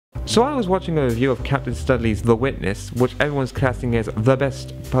So I was watching a review of Captain Studley's The Witness, which everyone's classing as the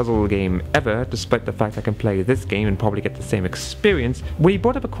best puzzle game ever, despite the fact I can play this game and probably get the same experience, where he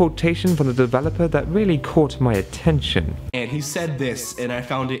brought up a quotation from the developer that really caught my attention. And he said this, and I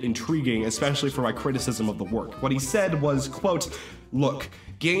found it intriguing, especially for my criticism of the work. What he said was, quote, "Look,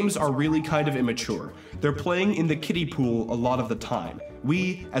 games are really kind of immature. They're playing in the kiddie pool a lot of the time.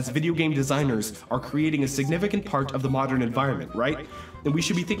 We, as video game designers, are creating a significant part of the modern environment, right? And we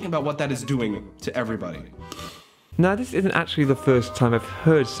should be thinking about what that is doing to everybody." Now, this isn't actually the first time I've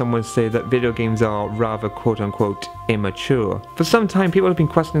heard someone say that video games are rather quote-unquote immature. For some time, people have been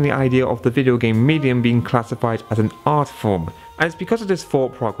questioning the idea of the video game medium being classified as an art form. And it's because of this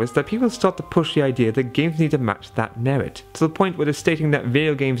thought progress that people start to push the idea that games need to match that merit, to the point where they're stating that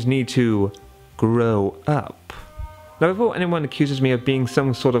video games need to grow up. Now, before anyone accuses me of being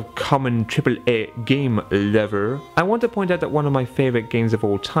some sort of common AAA game lover, I want to point out that one of my favourite games of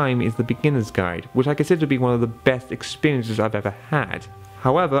all time is The Beginner's Guide, which I consider to be one of the best experiences I've ever had.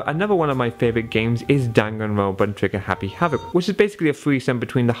 However, another one of my favourite games is Danganronpa Trigger Happy Havoc, which is basically a threesome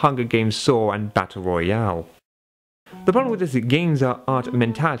between the Hunger Games Saw and Battle Royale. The problem with this games are art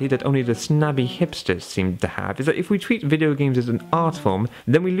mentality that only the snobby hipsters seem to have is that if we treat video games as an art form,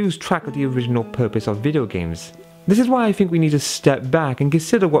 then we lose track of the original purpose of video games. This is why I think we need to step back and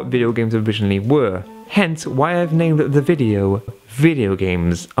consider what video games originally were. Hence why I've named the video, Video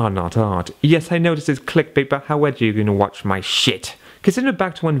Games Are Not Art. Yes, I know this is clickbait, but how are you gonna watch my shit? Consider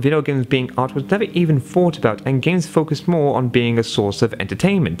back to when video games being art was never even thought about and games focused more on being a source of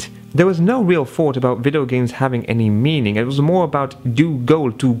entertainment. There was no real thought about video games having any meaning, it was more about do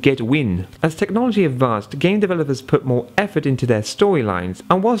goal to get win. As technology advanced, game developers put more effort into their storylines,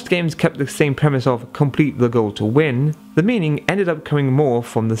 and whilst games kept the same premise of complete the goal to win, the meaning ended up coming more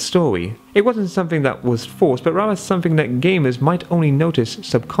from the story. It wasn't something that was forced, but rather something that gamers might only notice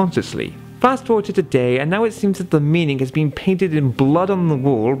subconsciously. Fast forward to today, and now it seems that the meaning has been painted in blood on the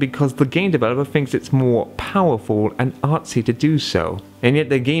wall because the game developer thinks it's more powerful and artsy to do so. And yet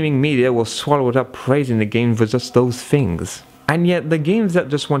the gaming media will swallow it up praising the game for just those things. And yet the games that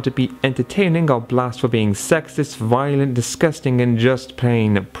just want to be entertaining are blasted for being sexist, violent, disgusting, and just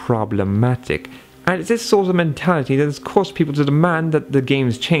plain problematic. And it's this sort of mentality that has caused people to demand that the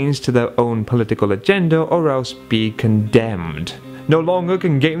games change to their own political agenda or else be condemned. No longer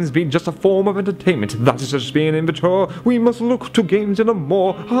can games be just a form of entertainment. That is just being immature. We must look to games in a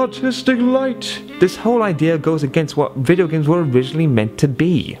more artistic light. This whole idea goes against what video games were originally meant to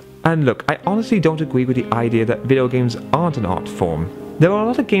be. And look, I honestly don't agree with the idea that video games aren't an art form. There are a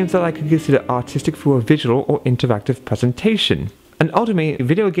lot of games that I could consider artistic through a visual or interactive presentation. And ultimately,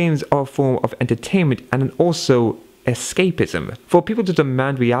 video games are a form of entertainment and also escapism. For people to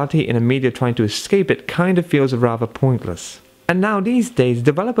demand reality in a media trying to escape it kind of feels rather pointless. And now these days,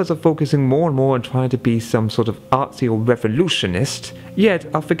 developers are focusing more and more on trying to be some sort of artsy or revolutionist, yet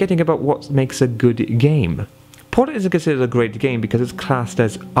are forgetting about what makes a good game. Portal isn't considered a great game because it's classed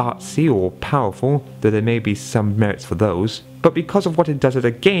as artsy or powerful, though there may be some merits for those, but because of what it does as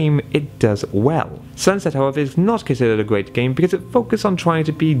a game, it does well. Sunset, however, is not considered a great game because it focuses on trying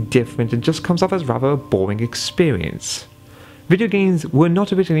to be different and just comes off as rather a boring experience. Video games were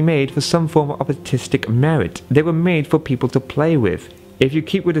not originally made for some form of artistic merit, they were made for people to play with. If you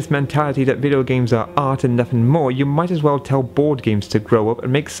keep with this mentality that video games are art and nothing more, you might as well tell board games to grow up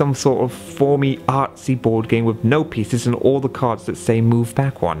and make some sort of formy, artsy board game with no pieces and all the cards that say move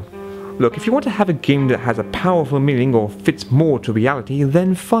back one. Look, if you want to have a game that has a powerful meaning or fits more to reality,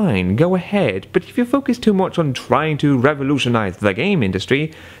 then fine, go ahead. But if you focus too much on trying to revolutionize the game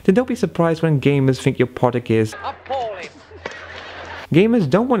industry, then don't be surprised when gamers think your product is appalling. Gamers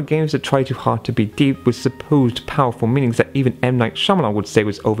don't want games that try too hard to be deep with supposed powerful meanings that even M. Night Shyamalan would say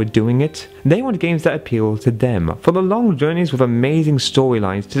was overdoing it. They want games that appeal to them. From the long journeys with amazing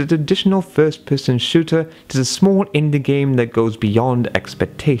storylines to the traditional first-person shooter to the small indie game that goes beyond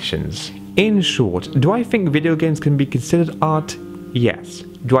expectations. In short, do I think video games can be considered art? Yes.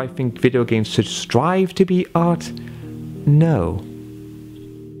 Do I think video games should strive to be art? No.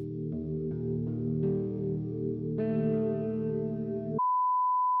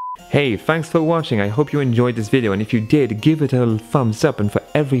 Hey, thanks for watching, I hope you enjoyed this video, and if you did, give it a thumbs up, and for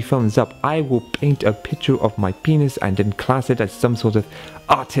every thumbs up, I will paint a picture of my penis and then class it as some sort of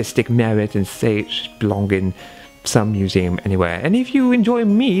artistic merit and say it should belong in some museum anywhere. And if you enjoy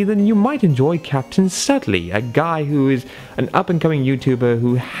me, then you might enjoy Captain Studley, a guy who is an up-and-coming YouTuber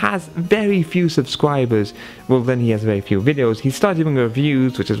who has very few subscribers. Well, then he has very few videos. He started doing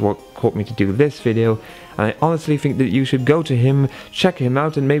reviews, which is what caught me to do this video, and I honestly think that you should go to him, check him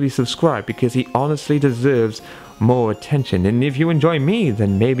out, and maybe subscribe, because he honestly deserves more attention. And if you enjoy me,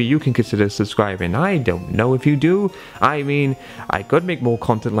 then maybe you can consider subscribing. I don't know if you do. I mean, I could make more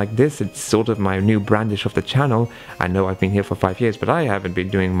content like this. It's sort of my new brandish of the channel. I know I've been here for 5 years, but I haven't been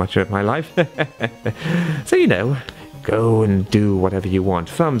doing much of my life. So, you know, go and do whatever you want.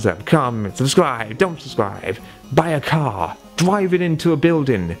 Thumbs up, comment, subscribe, don't subscribe. Buy a car, drive it into a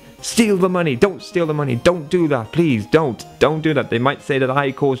building, steal the money, don't steal the money, don't do that, please, don't do that. They might say that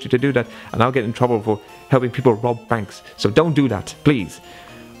I caused you to do that, and I'll get in trouble for helping people rob banks, so don't do that, please.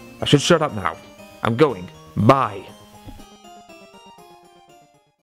 I should shut up now. I'm going. Bye.